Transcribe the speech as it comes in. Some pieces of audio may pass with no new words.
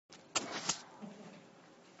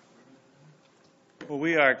Well,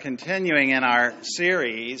 we are continuing in our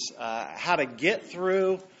series, How to Get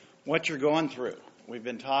Through What You're Going Through. We've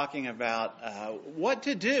been talking about what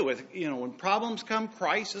to do with, when problems come,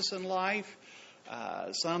 crisis in life,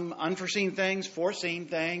 some unforeseen things, foreseen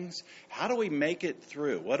things. How do we make it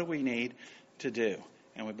through? What do we need to do?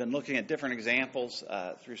 And we've been looking at different examples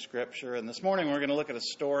through Scripture. And this morning we're going to look at a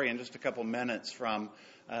story in just a couple minutes from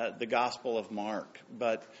the Gospel of Mark.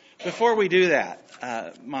 But before we do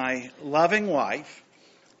that, my loving wife,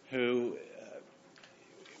 who,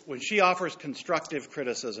 when she offers constructive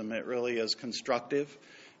criticism, it really is constructive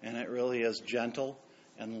and it really is gentle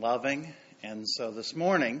and loving. And so this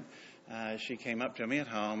morning, she came up to me at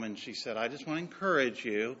home and she said, I just want to encourage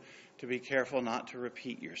you to be careful not to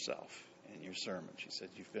repeat yourself in your sermon. She said,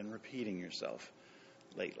 you've been repeating yourself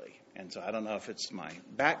lately. And so I don't know if it's my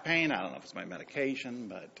back pain, I don't know if it's my medication,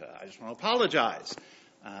 but I just want to apologize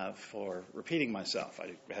for repeating myself.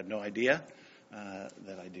 I had no idea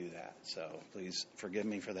that I do that. So please forgive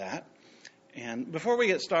me for that. And before we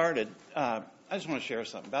get started, I just want to share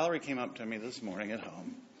something. Valerie came up to me this morning at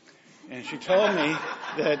home, and she told me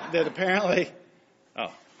that apparently,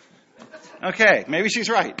 okay, maybe she's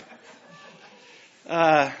right.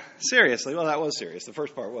 Seriously, well, that was serious. The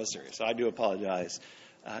first part was serious, so I do apologize.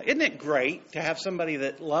 Isn't it great to have somebody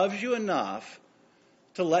that loves you enough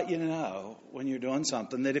to let you know when you're doing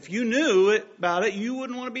something that if you knew about it, you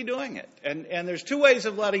wouldn't want to be doing it? And there's two ways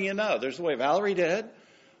of letting you know. There's the way Valerie did,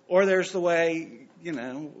 or there's the way,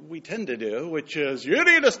 we tend to do, which is, you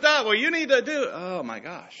need to stop, or you need to do. Oh, my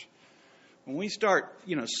gosh. When we start,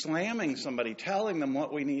 slamming somebody, telling them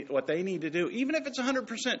what they need to do, even if it's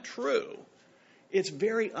 100% true, it's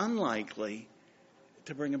very unlikely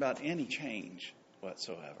to bring about any change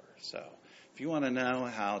whatsoever. So if you want to know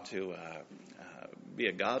how to be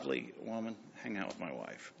a godly woman, hang out with my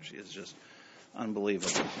wife. She is just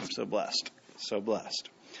unbelievable. I'm so blessed. So blessed.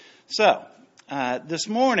 So this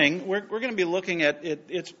morning, we're going to be looking at it.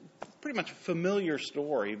 It's pretty much a familiar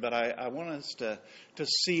story, but I want us to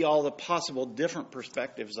see all the possible different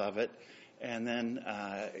perspectives of it, and then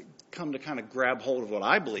come to kind of grab hold of what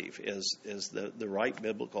I believe is the right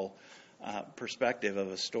biblical perspective of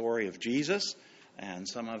a story of Jesus and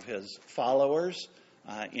some of his followers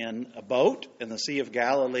in a boat in the Sea of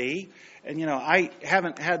Galilee. And, I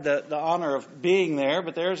haven't had the honor of being there,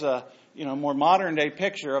 but there's a, more modern day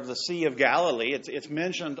picture of the Sea of Galilee. It's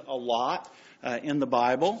mentioned a lot in the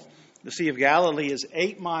Bible. The Sea of Galilee is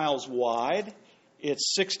 8 miles wide.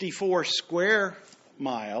 It's 64 square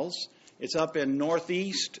miles. It's up in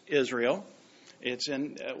northeast Israel. It's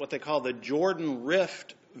in what they call the Jordan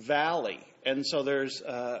Rift Valley. And so there's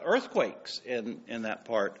earthquakes in that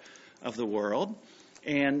part of the world.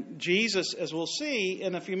 And Jesus, as we'll see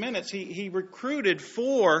in a few minutes, he recruited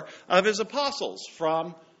 4 of his apostles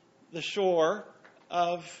from the shore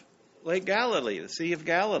of Lake Galilee, the Sea of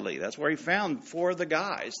Galilee. That's where he found 4 of the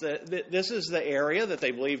guys. This is the area that they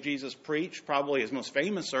believe Jesus preached, probably his most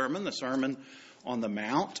famous sermon, the Sermon on the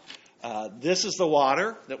Mount. This is the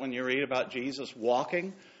water that when you read about Jesus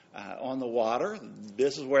walking on the water,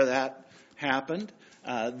 this is where that happened.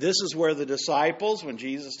 This is where the disciples, when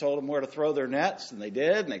Jesus told them where to throw their nets, and they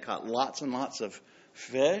did, and they caught lots and lots of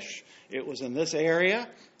fish. It was in this area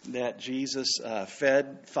that Jesus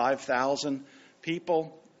fed 5,000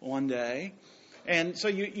 people one day. And so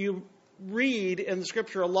you read in the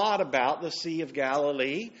Scripture a lot about the Sea of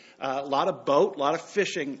Galilee, a lot of boat, a lot of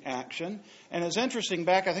fishing action. And it's interesting,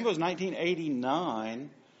 back, I think it was 1989,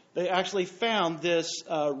 they actually found this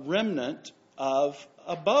remnant of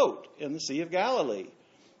a boat in the Sea of Galilee.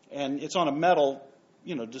 And it's on a metal,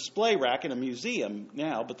 display rack in a museum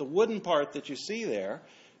now, but the wooden part that you see there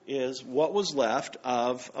is what was left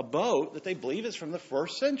of a boat that they believe is from the 1st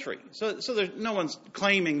century. So there's no one's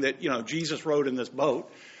claiming that, Jesus rode in this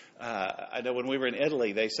boat. I know when we were in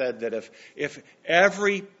Italy, they said that if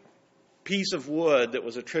every piece of wood that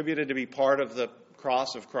was attributed to be part of the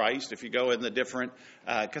cross of Christ, if you go in the different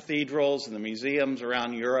cathedrals and the museums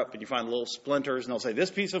around Europe and you find little splinters and they'll say,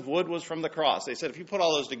 this piece of wood was from the cross. They said if you put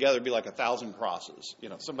all those together, it'd be like 1,000 crosses.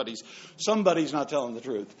 Somebody's not telling the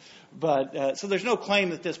truth. But so there's no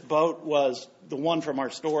claim that this boat was the one from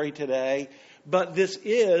our story today. But this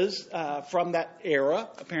is from that era,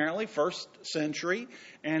 apparently, 1st century.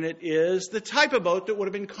 And it is the type of boat that would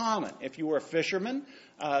have been common. If you were a fisherman,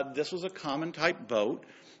 this was a common type boat.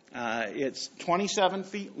 It's 27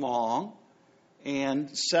 feet long and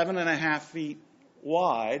 7.5 feet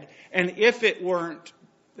wide. And if it weren't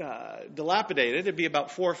dilapidated, it'd be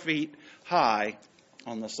about 4 feet high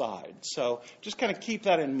on the side. So just kind of keep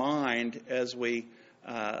that in mind as we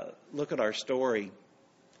look at our story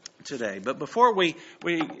today. But before we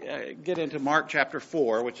get into Mark chapter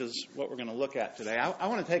 4, which is what we're going to look at today, I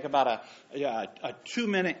want to take about a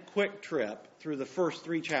 2-minute quick trip through the first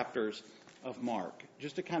 3 chapters of Mark,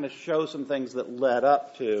 just to kind of show some things that led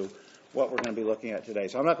up to what we're going to be looking at today.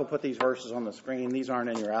 So I'm not going to put these verses on the screen. These aren't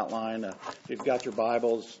in your outline. If you've got your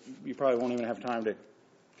Bibles, you probably won't even have time to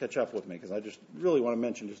catch up with me, because I just really want to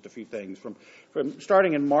mention just a few things. From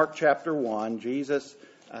starting in Mark chapter 1, Jesus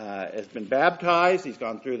has been baptized. He's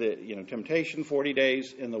gone through the temptation, 40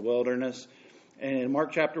 days in the wilderness. And in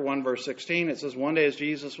Mark chapter 1, verse 16, it says, one day as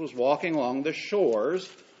Jesus was walking along the shores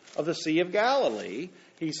of the Sea of Galilee,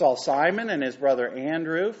 he saw Simon and his brother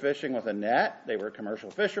Andrew fishing with a net. They were commercial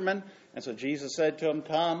fishermen. And so Jesus said to them,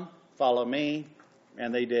 come, follow me.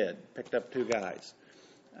 And they did. Picked up 2 guys.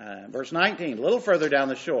 Verse 19, a little further down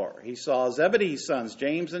the shore, he saw Zebedee's sons,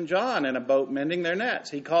 James and John, in a boat mending their nets.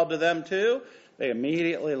 He called to them too. They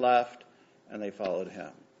immediately left and they followed him.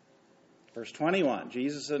 Verse 21,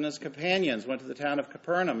 Jesus and his companions went to the town of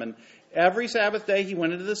Capernaum, and every Sabbath day he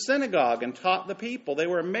went into the synagogue and taught the people. They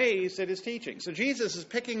were amazed at his teaching. So Jesus is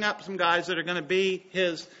picking up some guys that are going to be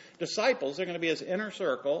his disciples. They're going to be his inner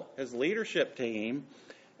circle, his leadership team,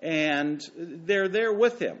 and they're there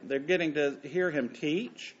with him. They're getting to hear him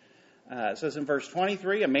teach. It says in verse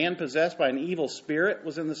 23, a man possessed by an evil spirit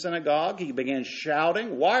was in the synagogue. He began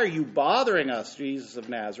shouting, why are you bothering us, Jesus of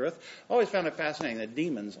Nazareth? I always found it fascinating that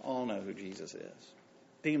demons all know who Jesus is.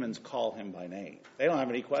 Demons call him by name. They don't have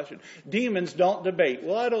any question. Demons don't debate.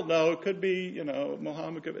 Well, I don't know. It could be,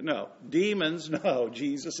 Muhammad could be. No. Demons know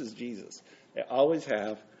Jesus is Jesus. They always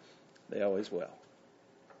have. They always will.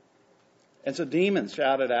 And so demons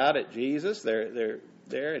shouted out at Jesus. They're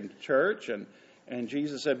there in church, and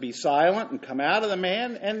Jesus said, be silent and come out of the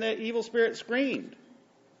man. And the evil spirit screamed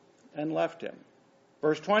and left him.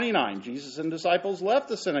 Verse 29, Jesus and disciples left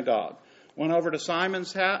the synagogue, went over to Simon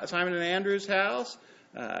and Andrew's house.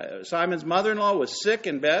 Simon's mother-in-law was sick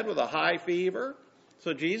in bed with a high fever.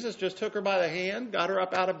 So Jesus just took her by the hand, got her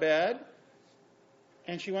up out of bed,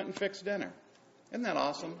 and she went and fixed dinner. Isn't that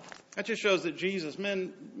awesome? That just shows that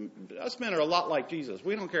us men are a lot like Jesus.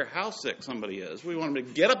 We don't care how sick somebody is. We want them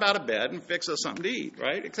to get up out of bed and fix us something to eat,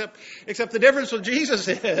 right? Except the difference with Jesus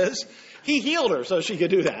is he healed her so she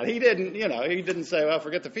could do that. He didn't say, well,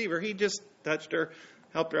 forget the fever. He just touched her,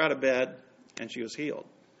 helped her out of bed, and she was healed.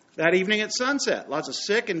 That evening at sunset, lots of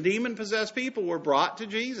sick and demon-possessed people were brought to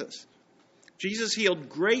Jesus. Jesus healed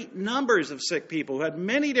great numbers of sick people who had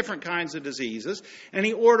many different kinds of diseases, and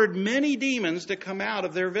he ordered many demons to come out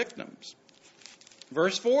of their victims.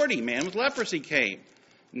 Verse 40, a man with leprosy came,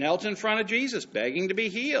 knelt in front of Jesus, begging to be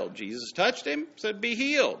healed. Jesus touched him, said, be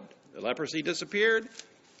healed. The leprosy disappeared.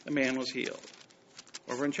 The man was healed.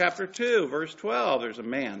 Over in chapter 2, verse 12, there's a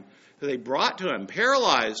man who they brought to him,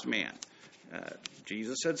 paralyzed man.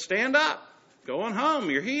 Jesus said, stand up, go on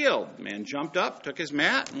home, you're healed. The man jumped up, took his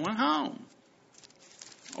mat, and went home.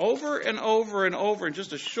 Over and over and over in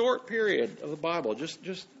just a short period of the Bible, just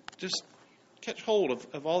catch hold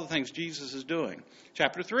of all the things Jesus is doing.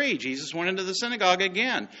 Chapter 3, Jesus went into the synagogue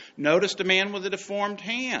again, noticed a man with a deformed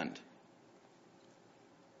hand.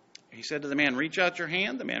 He said to the man, reach out your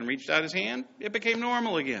hand. The man reached out his hand. It became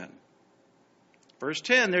normal again. Verse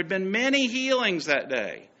 10, there had been many healings that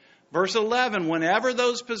day. Verse 11, whenever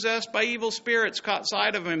those possessed by evil spirits caught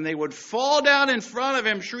sight of him, they would fall down in front of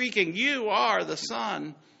him shrieking, you are the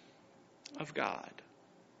Son of God.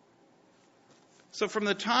 So from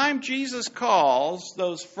the time Jesus calls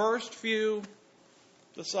those first few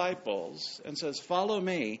disciples and says, follow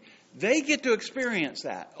me, they get to experience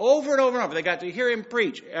that over and over and over. They got to hear him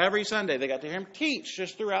preach every Sunday. They got to hear him teach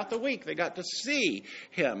just throughout the week. They got to see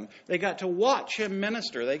him. They got to watch him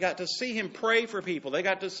minister. They got to see him pray for people. They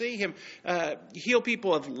got to see him heal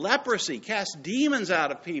people of leprosy, cast demons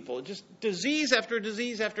out of people, just disease after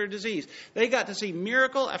disease after disease. They got to see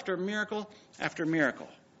miracle after miracle after miracle.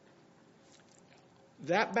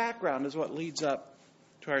 That background is what leads up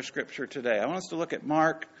to our scripture today. I want us to look at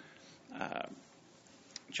Mark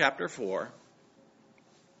chapter 4,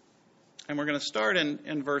 and we're going to start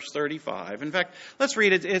in verse 35. In fact, let's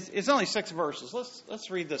read it. It's only 6 verses. Let's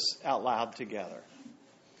read this out loud together.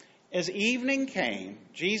 As evening came,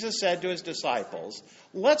 Jesus said to his disciples,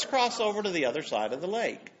 let's cross over to the other side of the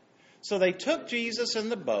lake. So they took Jesus in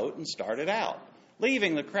the boat and started out,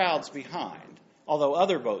 leaving the crowds behind, although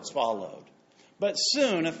other boats followed. But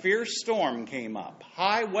soon a fierce storm came up.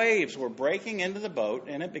 High waves were breaking into the boat,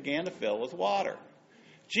 and it began to fill with water.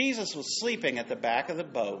 Jesus was sleeping at the back of the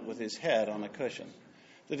boat with his head on a cushion.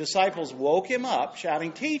 The disciples woke him up,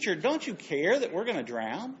 shouting, Teacher, don't you care that we're going to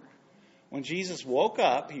drown? When Jesus woke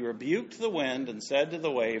up, he rebuked the wind and said to the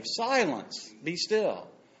waves, Silence, be still.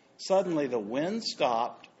 Suddenly the wind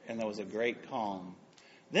stopped and there was a great calm.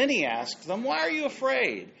 Then he asked them, "Why are you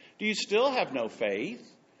afraid? Do you still have no faith?"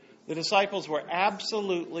 The disciples were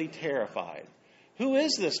absolutely terrified. "Who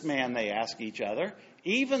is this man?" they asked each other.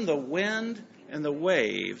 "Even the wind and the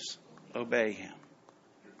waves obey him."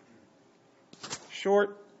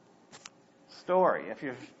 Short story. If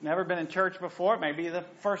you've never been in church before, it may be the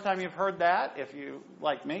first time you've heard that. If you,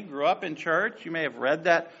 like me, grew up in church, you may have read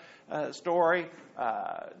that story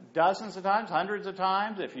dozens of times, hundreds of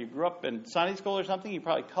times. If you grew up in Sunday school or something, you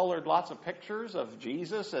probably colored lots of pictures of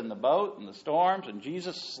Jesus in the boat and the storms and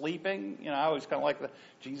Jesus sleeping. You know, I always kind of like the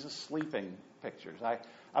Jesus sleeping pictures.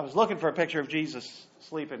 I was looking for a picture of Jesus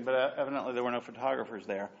sleeping, but evidently there were no photographers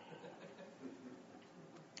there.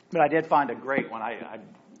 But I did find a great one. I'm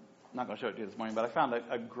not going to show it to you this morning, but I found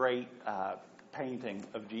a great painting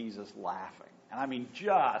of Jesus laughing. And I mean,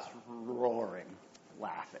 just roaring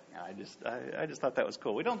laughing. I just thought that was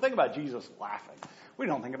cool. We don't think about Jesus laughing. We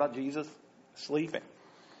don't think about Jesus sleeping.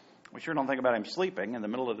 We sure don't think about him sleeping in the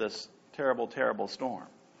middle of this terrible, terrible storm.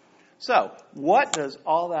 So, what does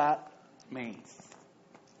all that mean?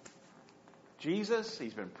 Jesus,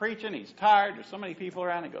 he's been preaching, he's tired, there's so many people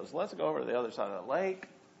around, he goes, "Let's go over to the other side of the lake."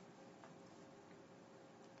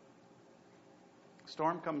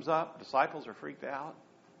 Storm comes up, disciples are freaked out.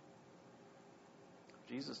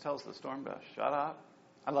 Jesus tells the storm to shut up.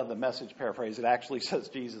 I love the Message paraphrase. It actually says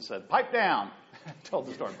Jesus said, "Pipe down." Told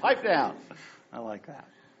the storm, "Pipe down." I like that.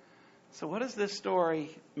 So what does this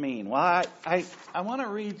story mean? Well, I want to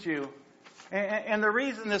read you, and the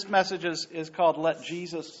reason this message is called "Let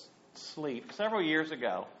Jesus Sleep." Several years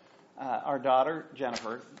ago, our daughter,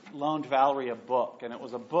 Jennifer, loaned Valerie a book, and it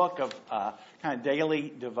was a book of kind of daily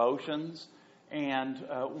devotions. And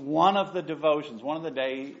one of the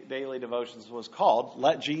daily devotions was called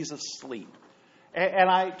 "Let Jesus Sleep." And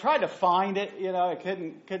I tried to find it, I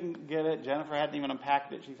couldn't get it. Jennifer hadn't even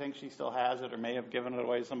unpacked it. She thinks she still has it or may have given it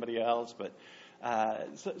away to somebody else. But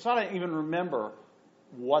so I don't even remember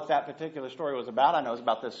what that particular story was about. I know it's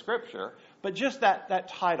about this scripture. But just that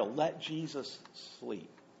title, "Let Jesus Sleep,"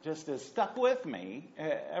 just has stuck with me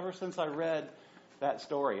ever since I read that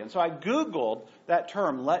story. And so I Googled that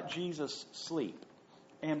term, "Let Jesus Sleep."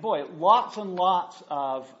 And boy, lots and lots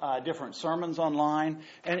of different sermons online.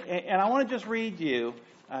 And I want to just read you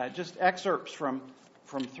just excerpts from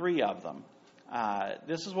three of them.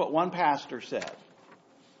 This is what one pastor said.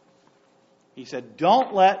 He said,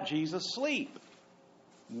 "Don't let Jesus sleep.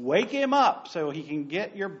 Wake him up so he can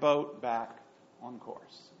get your boat back on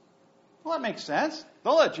course." Well, that makes sense.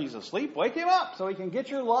 Don't let Jesus sleep. Wake him up so he can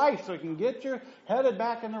get your life, so he can get you headed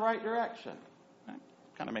back in the right direction. That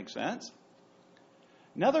kind of makes sense.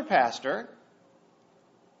 Another pastor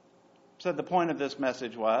said the point of this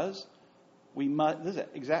message was, this is an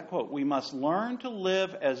exact quote, "We must learn to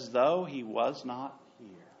live as though he was not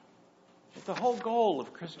here." The whole goal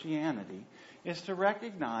of Christianity is to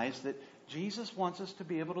recognize that Jesus wants us to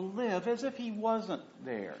be able to live as if he wasn't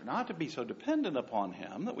there. Not to be so dependent upon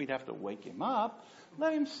him that we'd have to wake him up.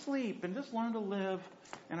 Let him sleep and just learn to live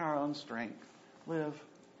in our own strength. Live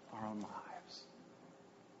our own lives.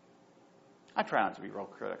 I try not to be real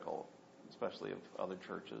critical, especially of other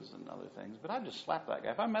churches and other things, but I'd just slap that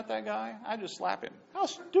guy. If I met that guy, I'd just slap him. How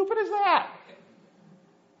stupid is that?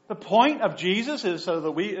 The point of Jesus is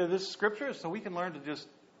this scripture is so we can learn to just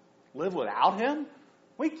live without him.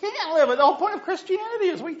 We can't live. The whole point of Christianity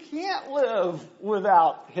is we can't live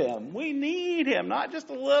without him. We need him, not just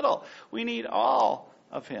a little. We need all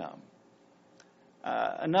of him.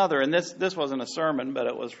 Another, and this wasn't a sermon, but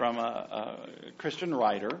it was from a Christian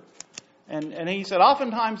writer. And he said,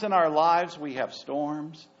 oftentimes in our lives we have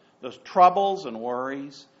storms, those troubles and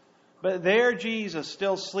worries. But there Jesus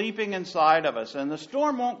still sleeping inside of us, and the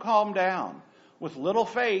storm won't calm down. With little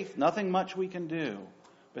faith, nothing much we can do.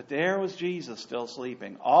 But there was Jesus still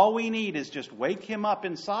sleeping. All we need is just wake him up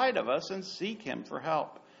inside of us and seek him for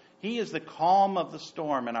help. He is the calm of the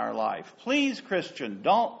storm in our life. Please, Christian,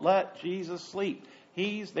 don't let Jesus sleep.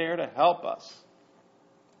 He's there to help us.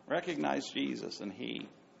 Recognize Jesus and he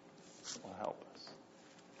will help us.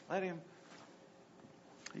 Let him.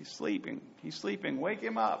 He's sleeping. He's sleeping. Wake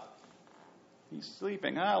him up. He's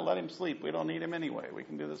sleeping. Let him sleep. We don't need him anyway. We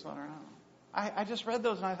can do this on our own. I just read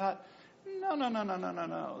those and I thought,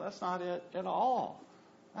 No. That's not it at all.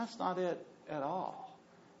 That's not it at all.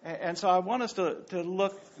 And so I want us to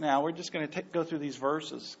look now. We're just going to go through these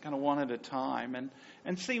verses kind of one at a time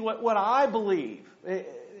and see what I believe.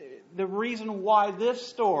 The reason why this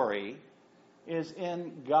story is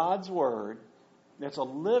in God's Word, it's a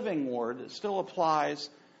living Word that still applies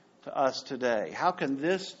to us today. How can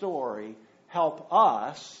this story help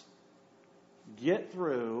us get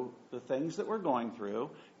through the things that we're going through,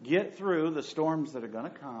 get through the storms that are going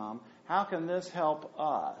to come, how can this help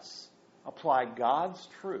us apply God's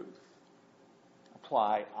truth,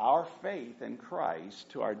 apply our faith in Christ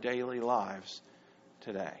to our daily lives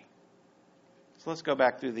today? So let's go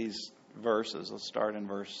back through these verses. Let's start in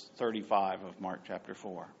verse 35 of Mark chapter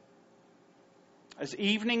 4. As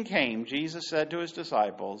evening came, Jesus said to his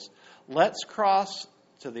disciples, "Let's cross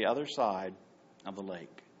to the other side of the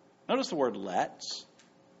lake." Notice the word "let's."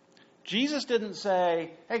 Jesus didn't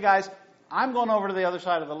say, "Hey guys, I'm going over to the other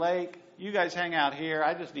side of the lake. You guys hang out here.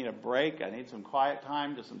 I just need a break. I need some quiet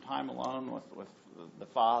time, just some time alone with the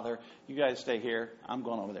Father. You guys stay here. I'm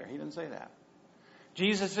going over there." He didn't say that.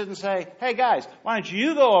 Jesus didn't say, "Hey guys, why don't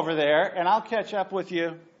you go over there and I'll catch up with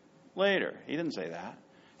you later." He didn't say that.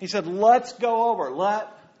 He said, "Let's go over. Let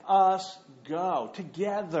us go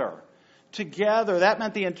together." Together. That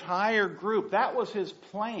meant the entire group. That was his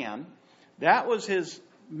plan. That was his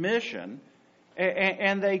mission.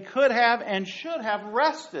 And they could have and should have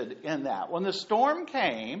rested in that. When the storm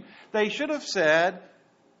came, they should have said,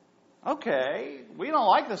 "Okay, we don't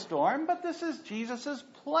like the storm, but this is Jesus'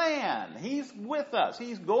 plan. He's with us.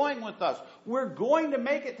 He's going with us. We're going to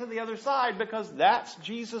make it to the other side because that's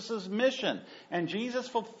Jesus' mission." And Jesus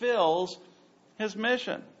fulfills his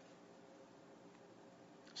mission.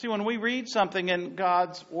 See, when we read something in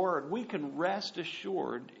God's Word, we can rest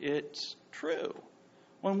assured it's true.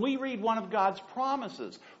 When we read one of God's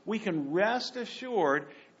promises, we can rest assured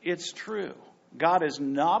it's true. God is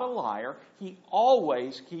not a liar. He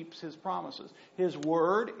always keeps his promises. His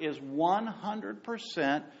word is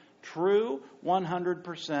 100% true,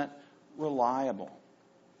 100% reliable.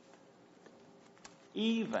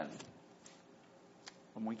 Even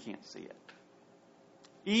when we can't see it.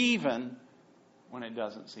 Even when it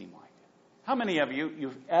doesn't seem like it. How many of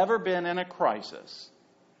you've ever been in a crisis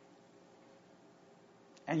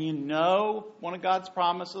and you know one of God's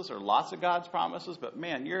promises or lots of God's promises, but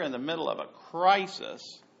man, you're in the middle of a crisis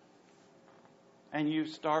and you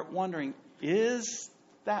start wondering, is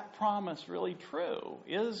that promise really true?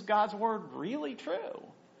 Is God's word really true?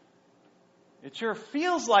 It sure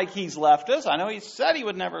feels like he's left us. I know he said he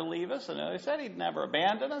would never leave us. I know he said he'd never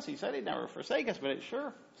abandon us. He said he'd never forsake us, but it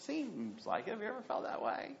sure seems like it. Have you ever felt that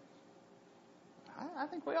way? I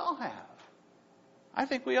think we all have. I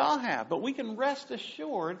think we all have. But we can rest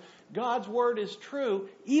assured God's word is true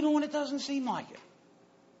even when it doesn't seem like it.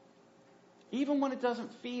 Even when it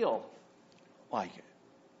doesn't feel like it.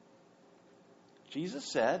 Jesus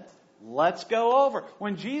said, "Let's go over."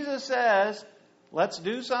 When Jesus says, "Let's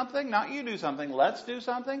do something," not you do something, let's do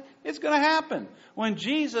something, it's going to happen. When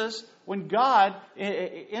God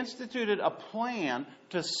instituted a plan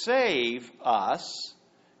to save us,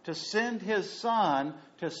 to send his Son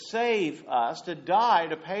to save us, to die,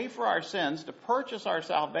 to pay for our sins, to purchase our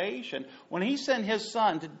salvation, when he sent his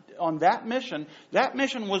Son on that mission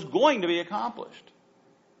was going to be accomplished.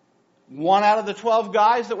 One out of the 12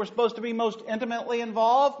 guys that were supposed to be most intimately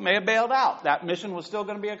involved may have bailed out. That mission was still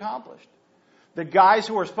going to be accomplished. The guys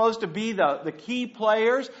who were supposed to be the key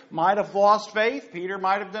players might have lost faith. Peter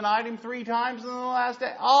might have denied him 3 times in the last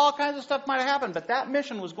day. All kinds of stuff might have happened. But that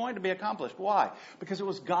mission was going to be accomplished. Why? Because it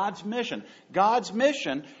was God's mission. God's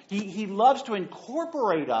mission, He loves to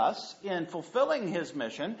incorporate us in fulfilling His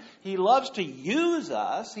mission. He loves to use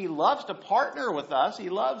us. He loves to partner with us. He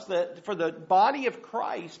loves for the body of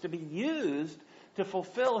Christ to be used to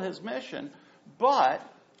fulfill His mission. But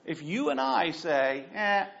if you and I say,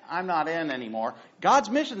 I'm not in anymore, God's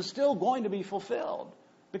mission is still going to be fulfilled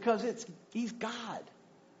because He's God.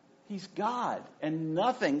 He's God, and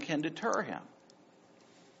nothing can deter Him.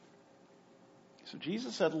 So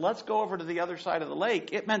Jesus said, "Let's go over to the other side of the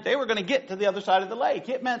lake." It meant they were going to get to the other side of the lake.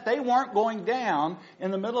 It meant they weren't going down in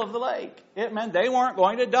the middle of the lake. It meant they weren't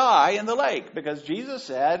going to die in the lake because Jesus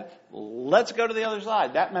said, "Let's go to the other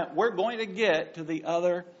side." That meant we're going to get to the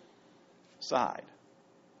other side.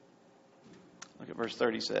 Look at verse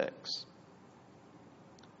 36.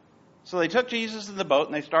 So they took Jesus in the boat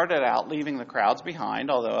and they started out, leaving the crowds behind,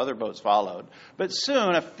 although other boats followed. But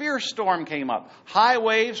soon a fierce storm came up. High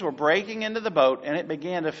waves were breaking into the boat and it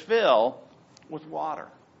began to fill with water.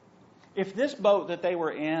 If this boat that they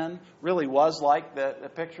were in really was like the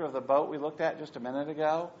picture of the boat we looked at just a minute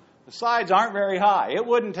ago, the sides aren't very high. It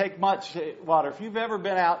wouldn't take much water. If you've ever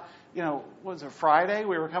been out, was it Friday?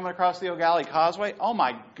 We were coming across the O'Galley Causeway. Oh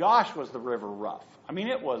my gosh, was the river rough. I mean,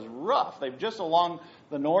 it was rough. They've just along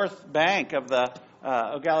the north bank of the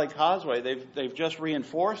O'Galley Causeway, they've just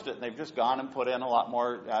reinforced it. And they've just gone and put in a lot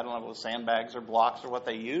more, I don't know if it was sandbags or blocks or what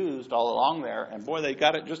they used all along there. And boy, they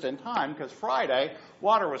got it just in time because Friday,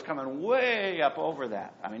 water was coming way up over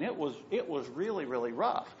that. I mean, it was really, really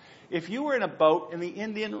rough. If you were in a boat in the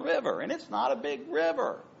Indian River, and it's not a big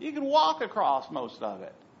river, you can walk across most of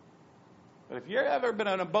it. But if you've ever been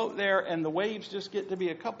on a boat there and the waves just get to be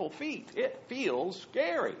a couple feet, it feels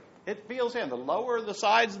scary. It feels in. The lower the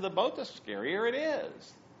sides of the boat, the scarier it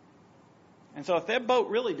is. And so if that boat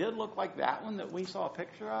really did look like that one that we saw a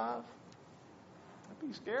picture of, that'd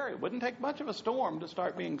be scary. It wouldn't take much of a storm to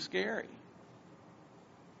start being scary.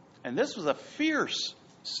 And this was a fierce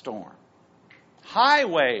storm. High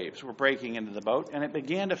waves were breaking into the boat, and it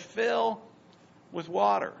began to fill with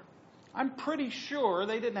water. I'm pretty sure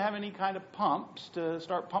they didn't have any kind of pumps to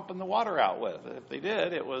start pumping the water out with. If they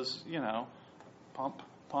did, it was, pump.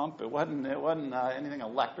 It wasn't anything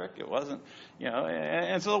electric. It wasn't,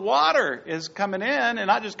 and so the water is coming in, and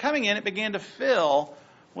not just coming in, it began to fill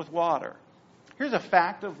with water. Here's a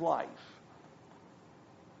fact of life.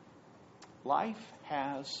 Life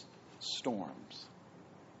has storms.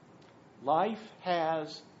 Life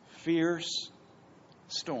has fierce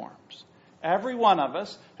storms. Every one of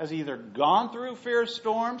us has either gone through fierce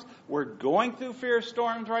storms, we're going through fierce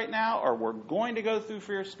storms right now, or we're going to go through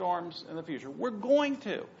fierce storms in the future. We're going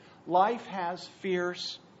to. Life has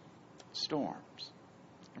fierce storms.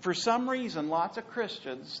 For some reason, lots of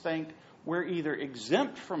Christians think we're either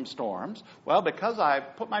exempt from storms. Well, because I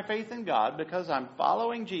put my faith in God, because I'm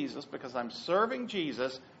following Jesus, because I'm serving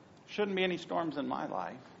Jesus, shouldn't be any storms in my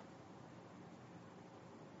life.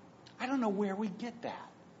 I don't know where we get that.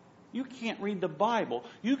 You can't read the Bible.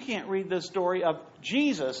 You can't read the story of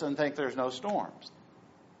Jesus and think there's no storms.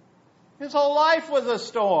 His whole life was a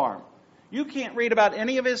storm. You can't read about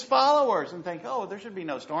any of his followers and think, there should be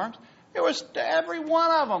no storms. There was every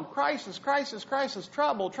one of them. Crisis,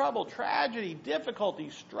 trouble, tragedy, difficulty,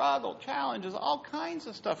 struggle, challenges, all kinds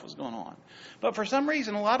of stuff was going on. But for some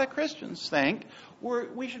reason, a lot of Christians think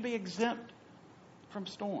we should be exempt from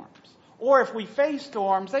storms. Or if we face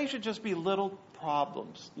storms, they should just be little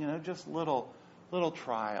problems, just little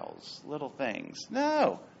trials, little things.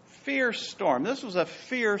 No, fierce storm. This was a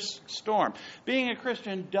fierce storm. Being a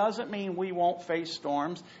Christian doesn't mean we won't face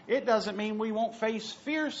storms. It doesn't mean we won't face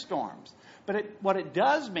fierce storms. But what it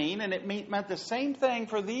does mean, and it meant the same thing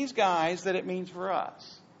for these guys that it means for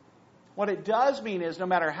us. What it does mean is no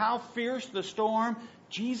matter how fierce the storm,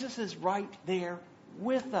 Jesus is right there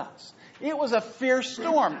with us. It was a fierce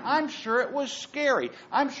storm. I'm sure it was scary.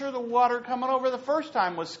 I'm sure the water coming over the first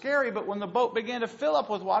time was scary, but when the boat began to fill up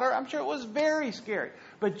with water, I'm sure it was very scary.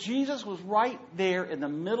 But Jesus was right there in the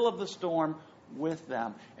middle of the storm with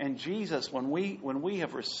them. And Jesus, when we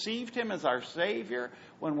have received him as our Savior,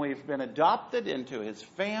 when we've been adopted into his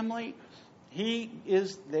family, he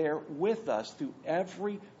is there with us through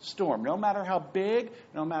every storm. No matter how big,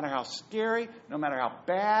 no matter how scary, no matter how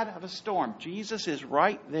bad of a storm, Jesus is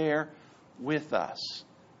right there with us.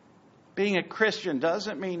 Being a Christian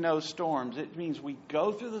doesn't mean no storms. It means we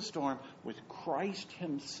go through the storm with Christ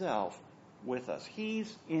himself with us.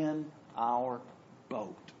 He's in our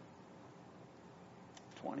boat.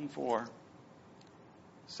 24:7.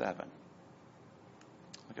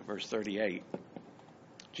 Look at verse 38.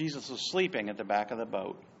 Jesus was sleeping at the back of the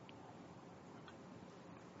boat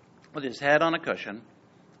with his head on a cushion.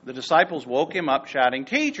 The disciples woke him up shouting,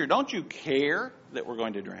 "Teacher, don't you care that we're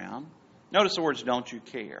going to drown?" Notice the words, "don't you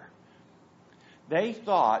care." They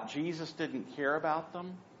thought Jesus didn't care about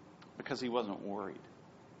them because he wasn't worried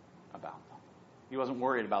about them. He wasn't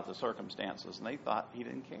worried about the circumstances, and they thought he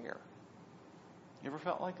didn't care. You ever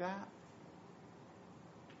felt like that?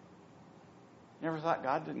 You ever thought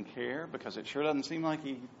God didn't care? Because it sure doesn't seem like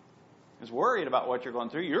he is worried about what you're going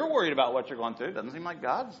through. You're worried about what you're going through. It doesn't seem like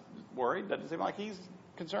God's worried. It doesn't seem like he's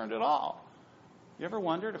concerned at all. You ever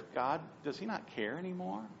wondered if God, does he not care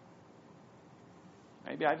anymore?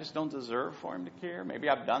 Maybe I just don't deserve for him to care. Maybe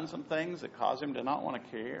I've done some things that cause him to not want to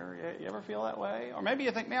care. You ever feel that way? Or maybe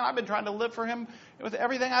you think, man, I've been trying to live for him with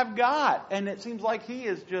everything I've got. And it seems like he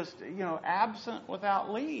is just, absent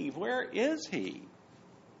without leave. Where is he?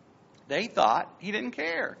 They thought he didn't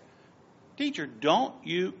care. Teacher, don't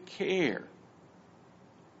you care?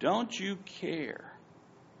 Don't you care?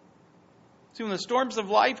 See, when the storms of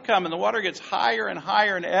life come and the water gets higher and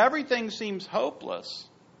higher and everything seems hopeless,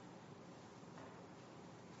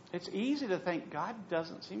 it's easy to think God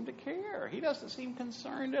doesn't seem to care. He doesn't seem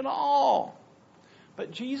concerned at all.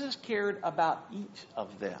 But Jesus cared about each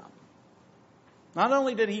of them. Not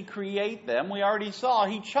only did he create them, we already saw,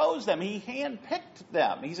 he chose them. He handpicked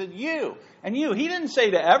them. He said, you and you. He didn't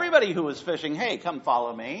say to everybody who was fishing, hey, come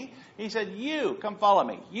follow me. He said, you, come follow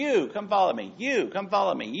me. You, come follow me. You, come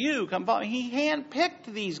follow me. You, come follow me. He handpicked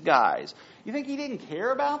these guys. You think he didn't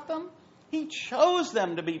care about them? He chose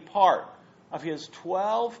them to be part of his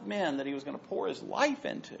 12 men that he was going to pour his life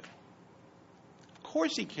into. Of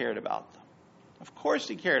course he cared about them. Of course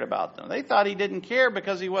he cared about them. They thought he didn't care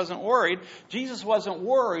because he wasn't worried. Jesus wasn't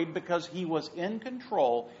worried because he was in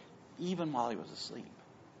control even while he was asleep.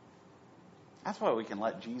 That's why we can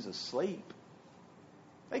let Jesus sleep.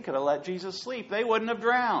 They could have let Jesus sleep. They wouldn't have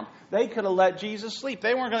drowned. They could have let Jesus sleep.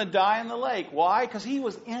 They weren't going to die in the lake. Why? Because he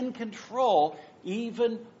was in control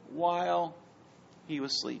even while he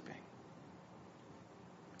was sleeping.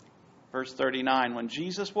 Verse 39, when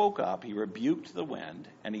Jesus woke up, he rebuked the wind,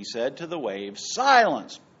 and he said to the waves,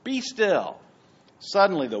 silence, be still.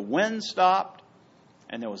 Suddenly the wind stopped,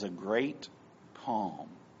 and there was a great calm.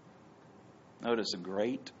 Notice, a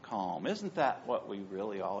great calm. Isn't that what we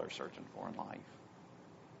really all are searching for in life?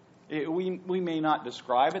 We may not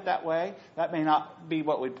describe it that way. That may not be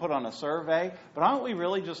what we put on a survey. But aren't we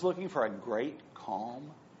really just looking for a great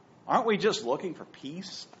calm? Aren't we just looking for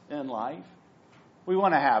peace in life? We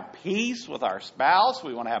want to have peace with our spouse.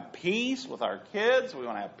 We want to have peace with our kids. We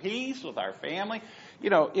want to have peace with our family.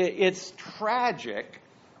 You know, it's tragic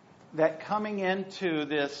that coming into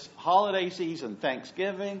this holiday season,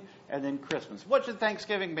 Thanksgiving and then Christmas. What should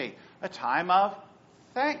Thanksgiving be? A time of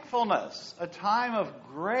thankfulness, a time of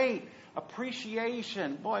great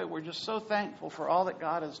appreciation. Boy, we're just so thankful for all that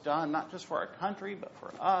God has done, not just for our country, but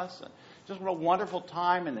for us. And just what a wonderful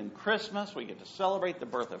time. And then Christmas, we get to celebrate the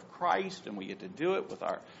birth of Christ, and we get to do it with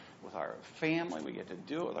our family. We get to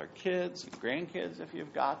do it with our kids and grandkids if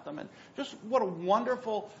you've got them. And just what a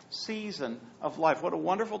wonderful season of life. What a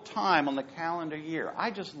wonderful time on the calendar year.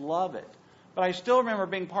 I just love it. But I still remember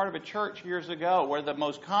being part of a church years ago where the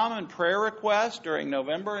most common prayer requests during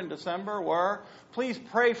November and December were, please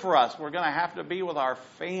pray for us. We're going to have to be with our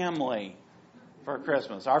family for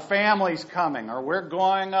Christmas. Our family's coming, or we're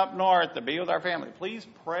going up north to be with our family. Please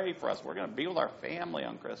pray for us. We're going to be with our family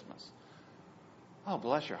on Christmas. Oh,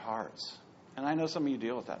 bless your hearts. And I know some of you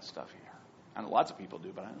deal with that stuff here. And lots of people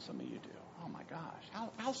do, but I know some of you do. Oh my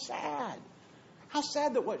gosh, how sad. How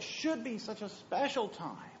sad that what should be such a special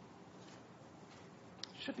time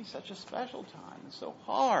should be such a special time. It's so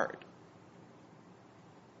hard.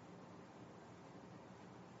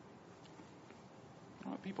 You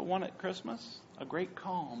know what people want at Christmas? A great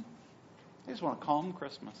calm. They just want a calm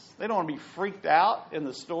Christmas. They don't want to be freaked out in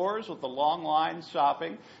the stores with the long lines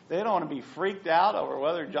shopping. They don't want to be freaked out over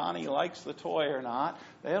whether Johnny likes the toy or not.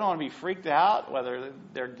 They don't want to be freaked out whether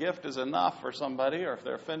their gift is enough for somebody or if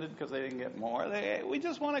they're offended because they didn't get more. We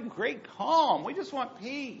just want a great calm. We just want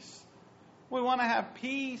peace. We want to have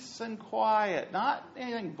peace and quiet. Not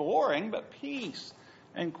anything boring, but peace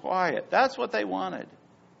and quiet. That's what they wanted.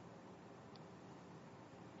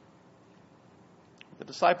 The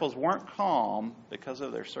disciples weren't calm because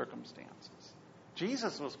of their circumstances.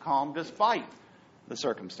 Jesus was calm despite the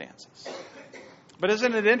circumstances. But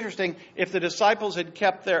isn't it interesting, if the disciples had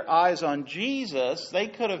kept their eyes on Jesus, they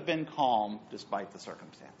could have been calm despite the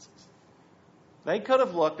circumstances. They could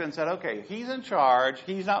have looked and said, okay, he's in charge,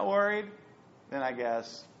 he's not worried, then I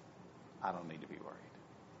guess I don't need to be worried.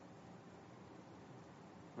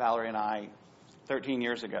 Valerie and I, 13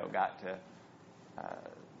 years ago, got to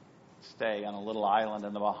stay on a little island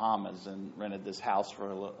in the Bahamas and rented this house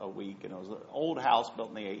for a week. And it was an old house built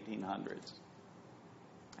in the 1800s.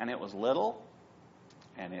 And it was little,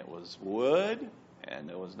 and it was wood, and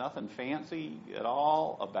there was nothing fancy at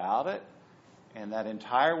all about it. And that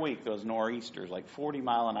entire week, there was nor'easters, like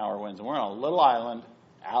 40-mile-an-hour winds. And we're on a little island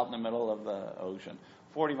out in the middle of the ocean,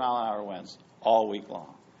 40-mile-an-hour winds all week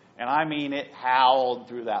long. And I mean, it howled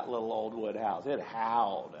through that little old wood house. It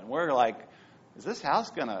howled. And we're like, is this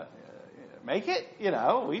house going to make it? You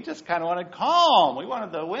know, we just kind of wanted calm. We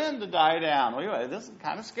wanted the wind to die down. This is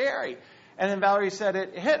kind of scary. And then Valerie said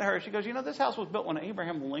it hit her. She goes, you know, this house was built when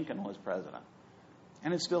Abraham Lincoln was president.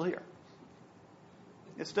 And it's still here.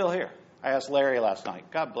 It's still here. I asked Larry last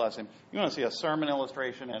night, God bless him, you want to see a sermon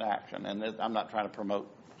illustration in action? And I'm not trying to promote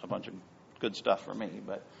a bunch of good stuff for me,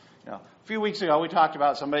 but you know, a few weeks ago we talked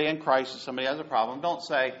about somebody in crisis, somebody has a problem. Don't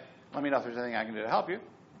say, let me know if there's anything I can do to help you.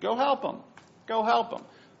 Go help them. Go help them.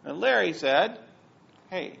 And Larry said,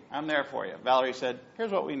 hey, I'm there for you. Valerie said,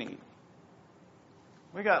 here's what we need.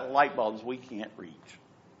 We got light bulbs we can't reach.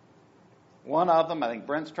 One of them, I think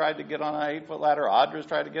Brent's tried to get on an 8-foot ladder. Audra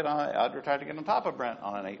tried to get on top of Brent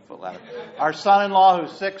on an 8-foot ladder. Our son-in-law,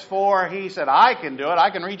 who's 6'4", he said, I can do it. I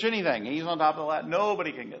can reach anything. He's on top of the ladder.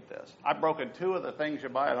 Nobody can get this. I've broken 2 of the things you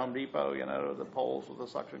buy at Home Depot, the poles with the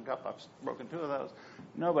suction cup. I've broken 2 of those.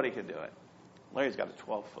 Nobody could do it. Larry's got a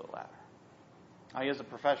 12-foot ladder. Now, he is a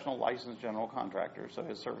professional licensed general contractor, so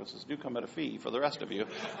his services do come at a fee for the rest of you.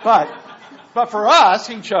 But for us,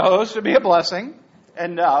 he chose to be a blessing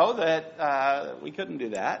and know that we couldn't do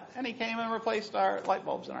that. And he came and replaced our light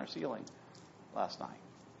bulbs in our ceiling last night.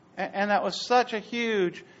 And that was such a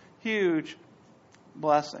huge, huge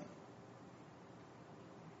blessing.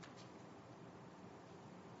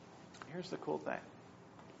 Here's the cool thing.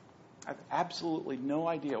 I have absolutely no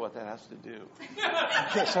idea what that has to do.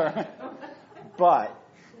 Yes, sir. But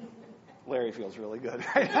Larry feels really good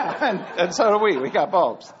right now, and so do we. We got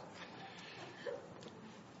bulbs.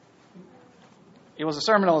 It was a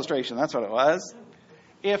sermon illustration. That's what it was.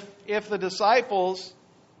 If the disciples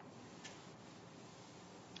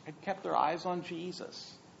had kept their eyes on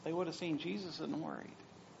Jesus, they would have seen Jesus isn't worried.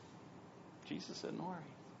 Jesus isn't worried.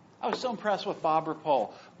 I was so impressed with Bob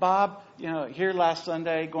Rapole. Bob, here last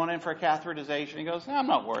Sunday, going in for a catheterization. He goes, I'm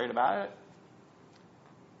not worried about it.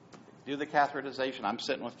 Do the catheterization. I'm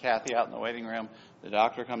sitting with Kathy out in the waiting room. The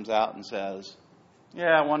doctor comes out and says,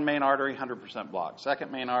 one main artery, 100% blocked.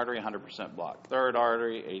 Second main artery, 100% blocked. Third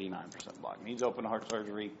artery, 89% blocked. Needs open heart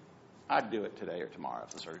surgery. I'd do it today or tomorrow if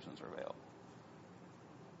the surgeons are available.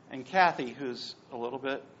 And Kathy, who's a little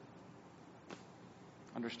bit,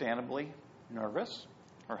 understandably, nervous,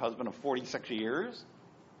 her husband of 46 years,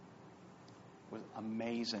 was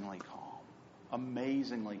amazingly calm.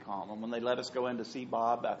 Amazingly calm. And when they let us go in to see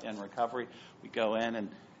Bob in recovery, we go in and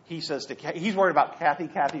he says to Kathy, he's worried about Kathy.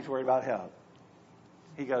 Kathy's worried about him.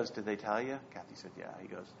 He goes, did they tell you? Kathy said, yeah. He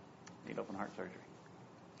goes, need open heart surgery.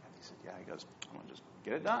 Kathy said, yeah. He goes, I'm going to just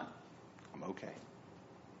get it done. I'm okay.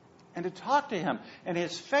 And to talk to him and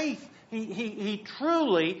his faith, he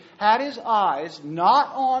truly had his eyes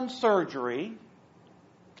not on surgery,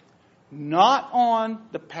 not on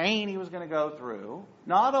the pain he was going to go through,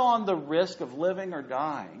 not on the risk of living or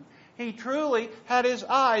dying. He truly had his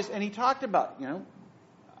eyes, and he talked about,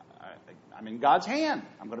 I'm in God's hand.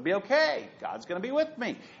 I'm going to be okay. God's going to be with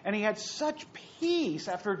me. And he had such peace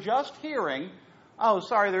after just hearing, oh,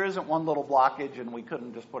 sorry, there isn't one little blockage and we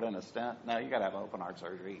couldn't just put in a stent. No, you got to have open heart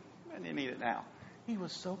surgery and you need it now. He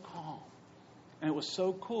was so calm. And it was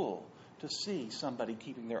so cool to see somebody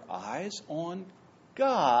keeping their eyes on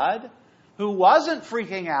God, who wasn't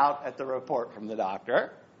freaking out at the report from the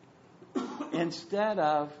doctor, instead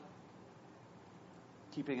of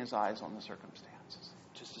keeping his eyes on the circumstances.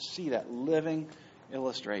 Just to see that living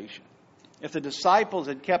illustration. If the disciples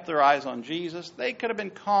had kept their eyes on Jesus, they could have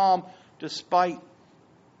been calm despite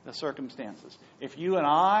the circumstances. If you and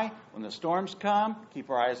I, when the storms come, keep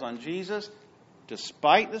our eyes on Jesus,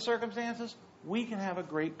 despite the circumstances, we can have a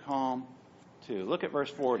great calm too. Look at verse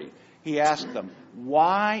 40. He asked them,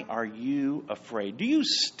 why are you afraid? Do you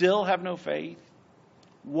still have no faith?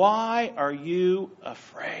 Why are you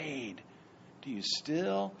afraid? Do you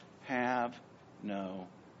still have no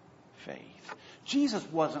faith? Jesus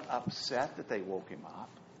wasn't upset that they woke him up.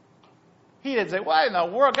 He didn't say, why in the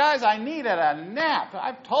world, guys, I needed a nap.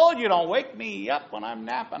 I've told you don't wake me up when I'm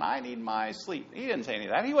napping. I need my sleep. He didn't say any of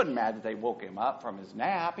that. He wasn't mad that they woke him up from his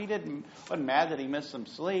nap. He wasn't mad that he missed some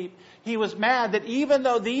sleep. He was mad that even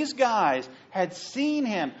though these guys had seen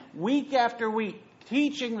him week after week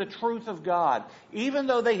teaching the truth of God, even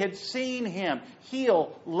though they had seen him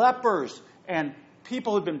heal lepers and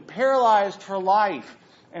people who'd been paralyzed for life,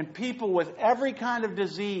 and people with every kind of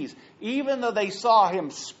disease, even though they saw him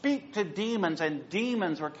speak to demons and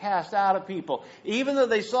demons were cast out of people, even though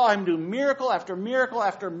they saw him do miracle after miracle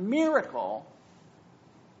after miracle,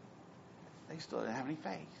 they still didn't have any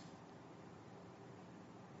faith.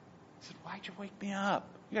 He said, why'd you wake me up?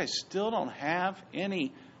 You guys still don't have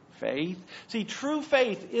any faith? See, true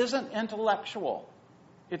faith isn't intellectual.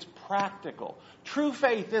 It's practical. True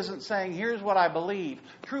faith isn't saying, here's what I believe.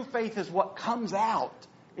 True faith is what comes out.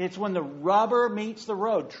 It's when the rubber meets the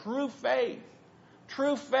road. True faith.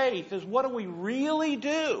 True faith is what do we really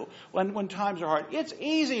do when times are hard. It's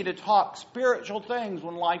easy to talk spiritual things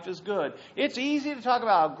when life is good. It's easy to talk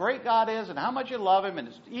about how great God is and how much you love Him. And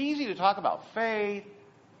it's easy to talk about faith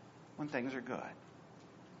when things are good.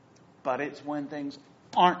 But it's when things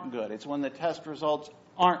aren't good. It's when the test results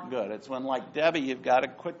aren't good. It's when, like Debbie, you've got to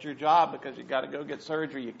quit your job because you've got to go get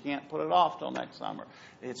surgery. You can't put it off till next summer.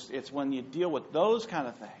 It's when you deal with those kind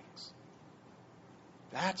of things.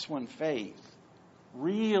 That's when faith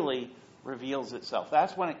really reveals itself.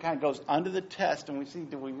 That's when it kind of goes under the test and we see,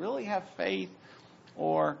 do we really have faith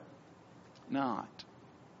or not?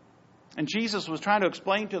 And Jesus was trying to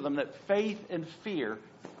explain to them that faith and fear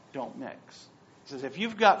don't mix. He says, if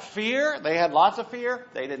you've got fear, they had lots of fear,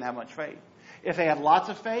 they didn't have much faith. If they had lots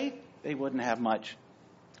of faith, they wouldn't have much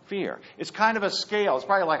fear. It's kind of a scale. It's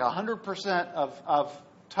probably like 100% of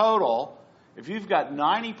total. If you've got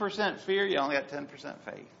 90% fear, you only got 10%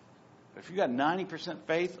 faith. If you've got 90%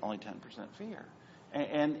 faith, only 10% fear.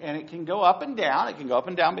 And it can go up and down. It can go up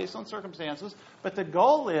and down based on circumstances. But the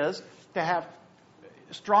goal is to have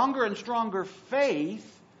stronger and stronger faith.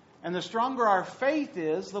 And the stronger our faith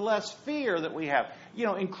is, the less fear that we have. You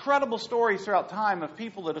know, incredible stories throughout time of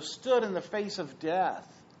people that have stood in the face of death,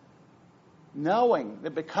 knowing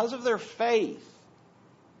that because of their faith,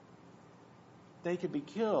 they could be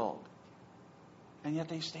killed. And yet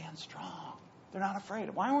they stand strong. They're not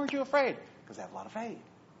afraid. Why weren't you afraid? Because they have a lot of faith.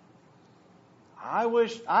 I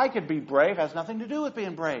wish I could be brave. It has nothing to do with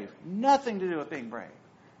being brave. Nothing to do with being brave.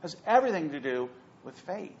 It has everything to do with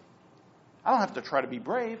faith. I don't have to try to be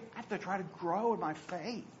brave. I have to try to grow in my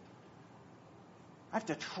faith. I have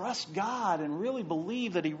to trust God and really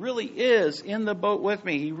believe that He really is in the boat with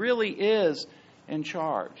me. He really is in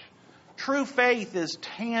charge. True faith is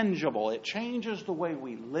tangible. It changes the way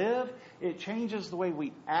we live. It changes the way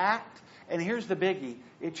we act. And here's the biggie.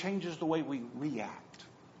 It changes the way we react.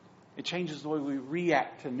 It changes the way we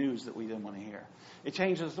react to news that we didn't want to hear. It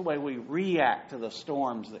changes the way we react to the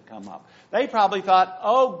storms that come up. They probably thought,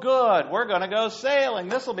 oh, good, we're going to go sailing.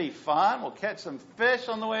 This will be fun. We'll catch some fish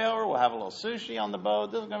on the way over. We'll have a little sushi on the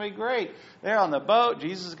boat. This is going to be great. They're on the boat.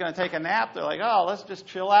 Jesus is going to take a nap. They're like, oh, let's just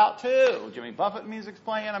chill out too. Jimmy Buffett music's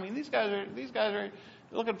playing. I mean, these guys are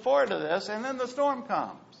looking forward to this. And then the storm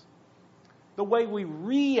comes. The way we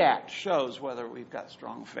react shows whether we've got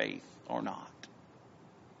strong faith or not.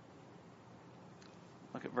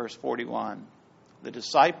 Look at verse 41. The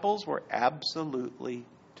disciples were absolutely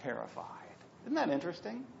terrified. Isn't that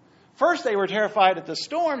interesting? First they were terrified at the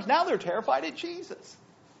storms. Now they're terrified at Jesus.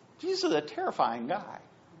 Jesus is a terrifying guy.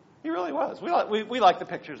 He really was. We like the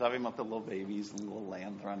pictures of him with the little babies and the little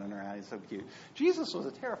lambs running around. He's so cute. Jesus was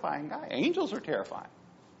a terrifying guy. Angels are terrifying.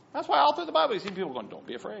 That's why all through the Bible you see people going, don't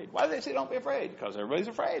be afraid. Why do they say don't be afraid? Because everybody's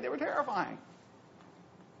afraid. They were terrifying.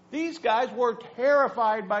 These guys were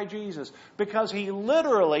terrified by Jesus because He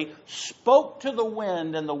literally spoke to the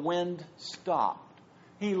wind and the wind stopped.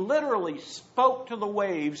 He literally spoke to the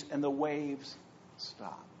waves and the waves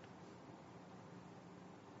stopped.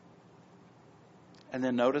 And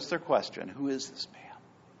then notice their question, who is this man?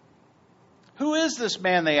 Who is this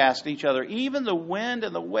man, they asked each other. Even the wind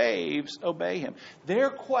and the waves obey Him. Their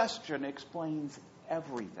question explains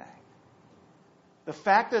everything. The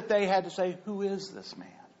fact that they had to say, who is this man?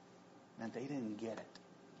 And they didn't get it.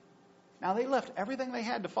 Now they left everything they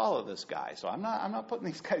had to follow this guy, so I'm not putting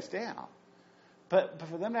these guys down. But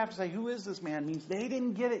for them to have to say, who is this man, means they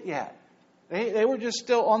didn't get it yet. They were just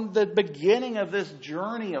still on the beginning of this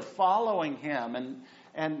journey of following Him,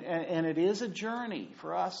 and it is a journey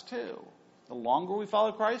for us too. The longer we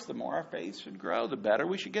follow Christ, the more our faith should grow, the better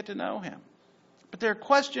we should get to know Him. But their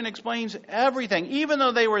question explains everything. Even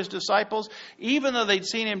though they were His disciples, even though they'd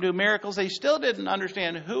seen Him do miracles, they still didn't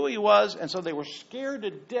understand who He was, and so they were scared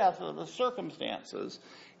to death of the circumstances,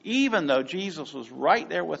 even though Jesus was right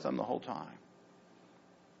there with them the whole time.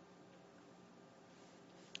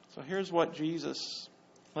 So here's what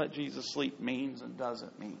let Jesus sleep means and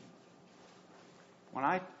doesn't mean. When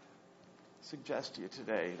I suggest to you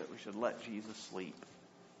today that we should let Jesus sleep,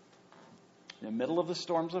 in the middle of the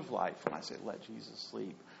storms of life, when I say let Jesus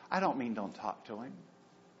sleep, I don't mean don't talk to Him.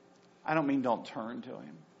 I don't mean don't turn to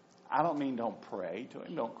Him. I don't mean don't pray to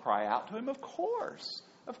Him, don't cry out to Him. Of course.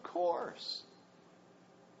 Of course.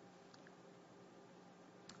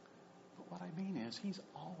 But what I mean is He's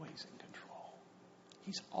always in control.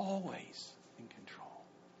 He's always in control.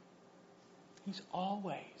 He's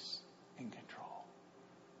always in control.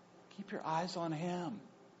 Keep your eyes on Him.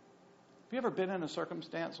 Have you ever been in a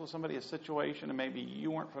circumstance with somebody, a situation, and maybe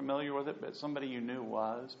you weren't familiar with it, but somebody you knew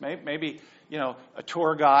was? Maybe a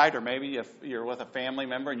tour guide, or maybe if you're with a family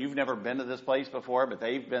member and you've never been to this place before, but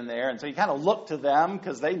they've been there. And so you kind of look to them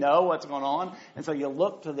because they know what's going on. And so you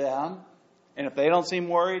look to them. And if they don't seem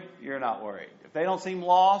worried, you're not worried. If they don't seem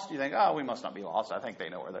lost, you think, oh, we must not be lost. I think they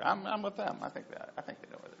know where they're. I'm with them. I think they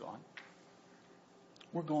know where they're going.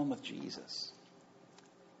 We're going with Jesus.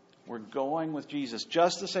 We're going with Jesus,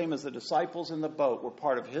 just the same as the disciples in the boat were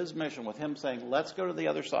part of his mission, with him saying, let's go to the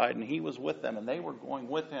other side, and he was with them, and they were going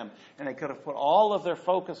with him, and they could have put all of their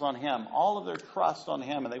focus on him, all of their trust on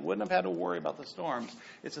him, and they wouldn't have had to worry about the storms.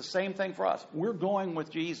 It's the same thing for us. We're going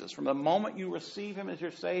with Jesus. From the moment you receive him as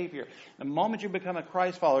your Savior, the moment you become a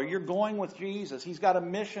Christ follower, you're going with Jesus. He's got a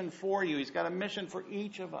mission for you. He's got a mission for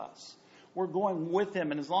each of us. We're going with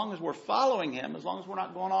him, and as long as we're following him, as long as we're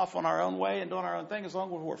not going off on our own way and doing our own thing, as long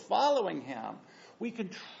as we're following him, we can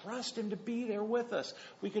trust him to be there with us.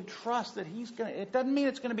 We can trust that he's going to, it doesn't mean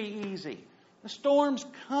it's going to be easy. The storms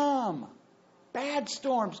come. Bad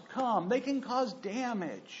storms come. They can cause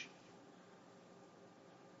damage.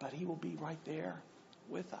 But he will be right there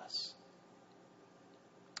with us.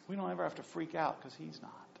 We don't ever have to freak out because he's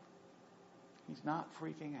not. He's not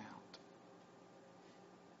freaking out.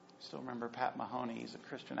 I still remember Pat Mahoney. He's a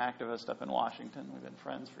Christian activist up in Washington. We've been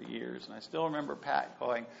friends for years. And I still remember Pat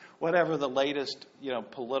going, whatever the latest,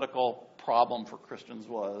 political problem for Christians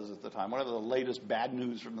was at the time, whatever the latest bad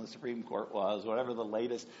news from the Supreme Court was, whatever the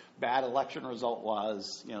latest bad election result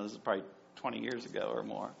was, this is probably 20 years ago or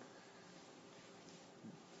more.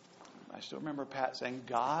 I still remember Pat saying,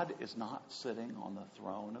 God is not sitting on the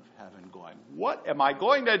throne of heaven going, what am I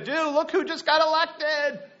going to do? Look who just got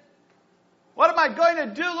elected. What am I going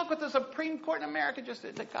to do? Look what the Supreme Court in America just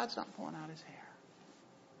did. That God's not pulling out his hair.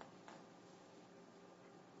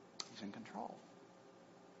 He's in control.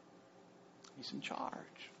 He's in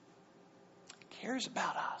charge. He cares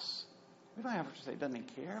about us. We don't have to say, doesn't he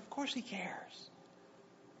care? Of course he cares.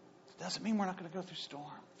 It doesn't mean we're not going to go through storms.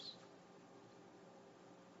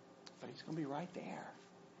 But he's going to be right there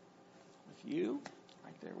with you,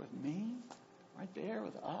 right there with me, right there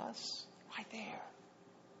with us, right there.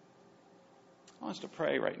 I want us to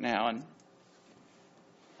pray right now. And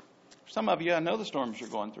for some of you, I know the storms you're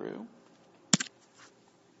going through.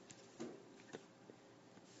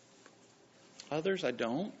 Others, I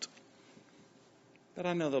don't. But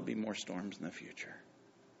I know there'll be more storms in the future.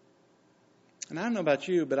 And I don't know about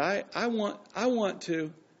you, but I want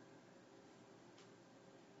to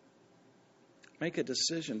make a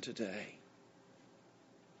decision today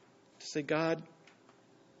to say, God,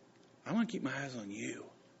 I want to keep my eyes on you.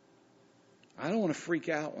 I don't want to freak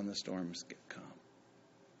out when the storms come.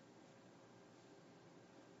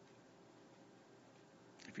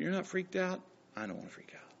 If you're not freaked out, I don't want to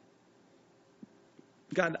freak out.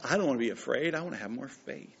 God, I don't want to be afraid. I want to have more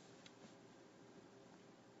faith.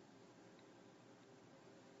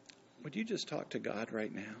 Would you just talk to God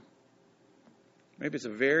right now? Maybe it's a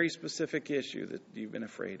very specific issue that you've been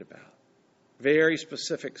afraid about. Very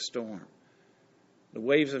specific storm. The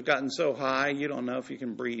waves have gotten so high, you don't know if you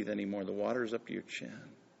can breathe anymore. The water's up to your chin.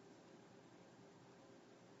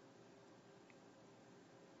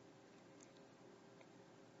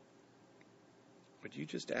 Would you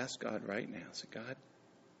just ask God right now? Say, God,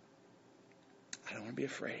 I don't want to be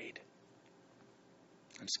afraid.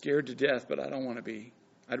 I'm scared to death, but I don't want to be.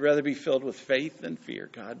 I'd rather be filled with faith than fear.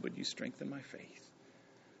 God, would you strengthen my faith?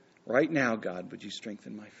 Right now, God, would you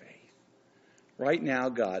strengthen my faith? Right now,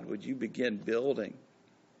 God, would you begin building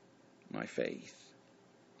my faith,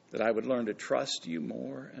 that I would learn to trust you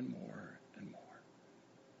more and more and more.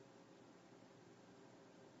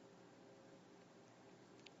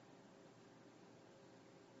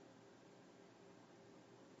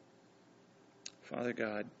 Father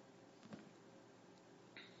God,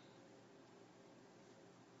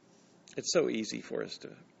 it's so easy for us to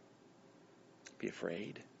be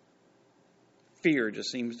afraid. Fear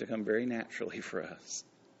just seems to come very naturally for us.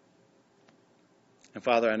 And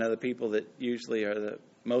Father, I know the people that usually are the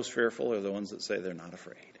most fearful are the ones that say they're not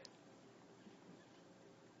afraid.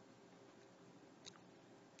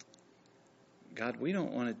 God, we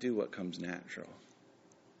don't want to do what comes natural.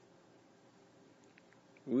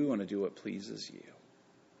 We want to do what pleases you.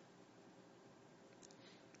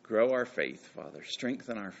 Grow our faith, Father.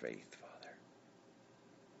 Strengthen our faith, Father.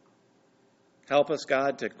 Help us,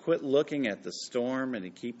 God, to quit looking at the storm and to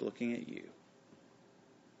keep looking at you.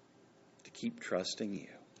 To keep trusting you.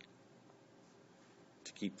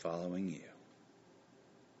 To keep following you.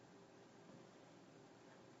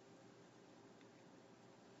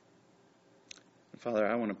 And Father,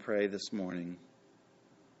 I want to pray this morning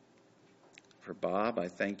for Bob. I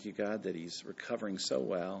thank you, God, that he's recovering so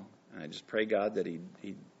well. And I just pray, God, that he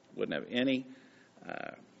wouldn't have any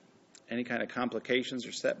kind of complications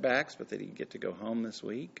or setbacks, but that he'd get to go home this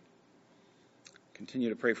week. Continue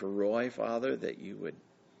to pray for Roy, Father, that you would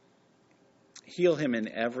heal him in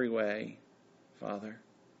every way, Father.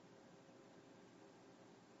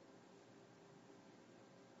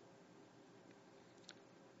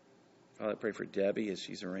 Father, I pray for Debbie as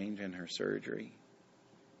she's arranging her surgery.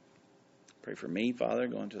 Pray for me, Father,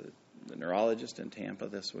 going to the neurologist in Tampa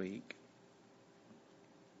this week.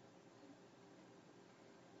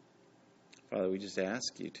 Father, we just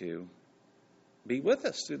ask you to be with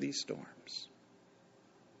us through these storms.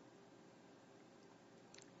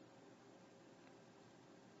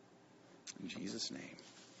 In Jesus' name,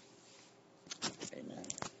 amen.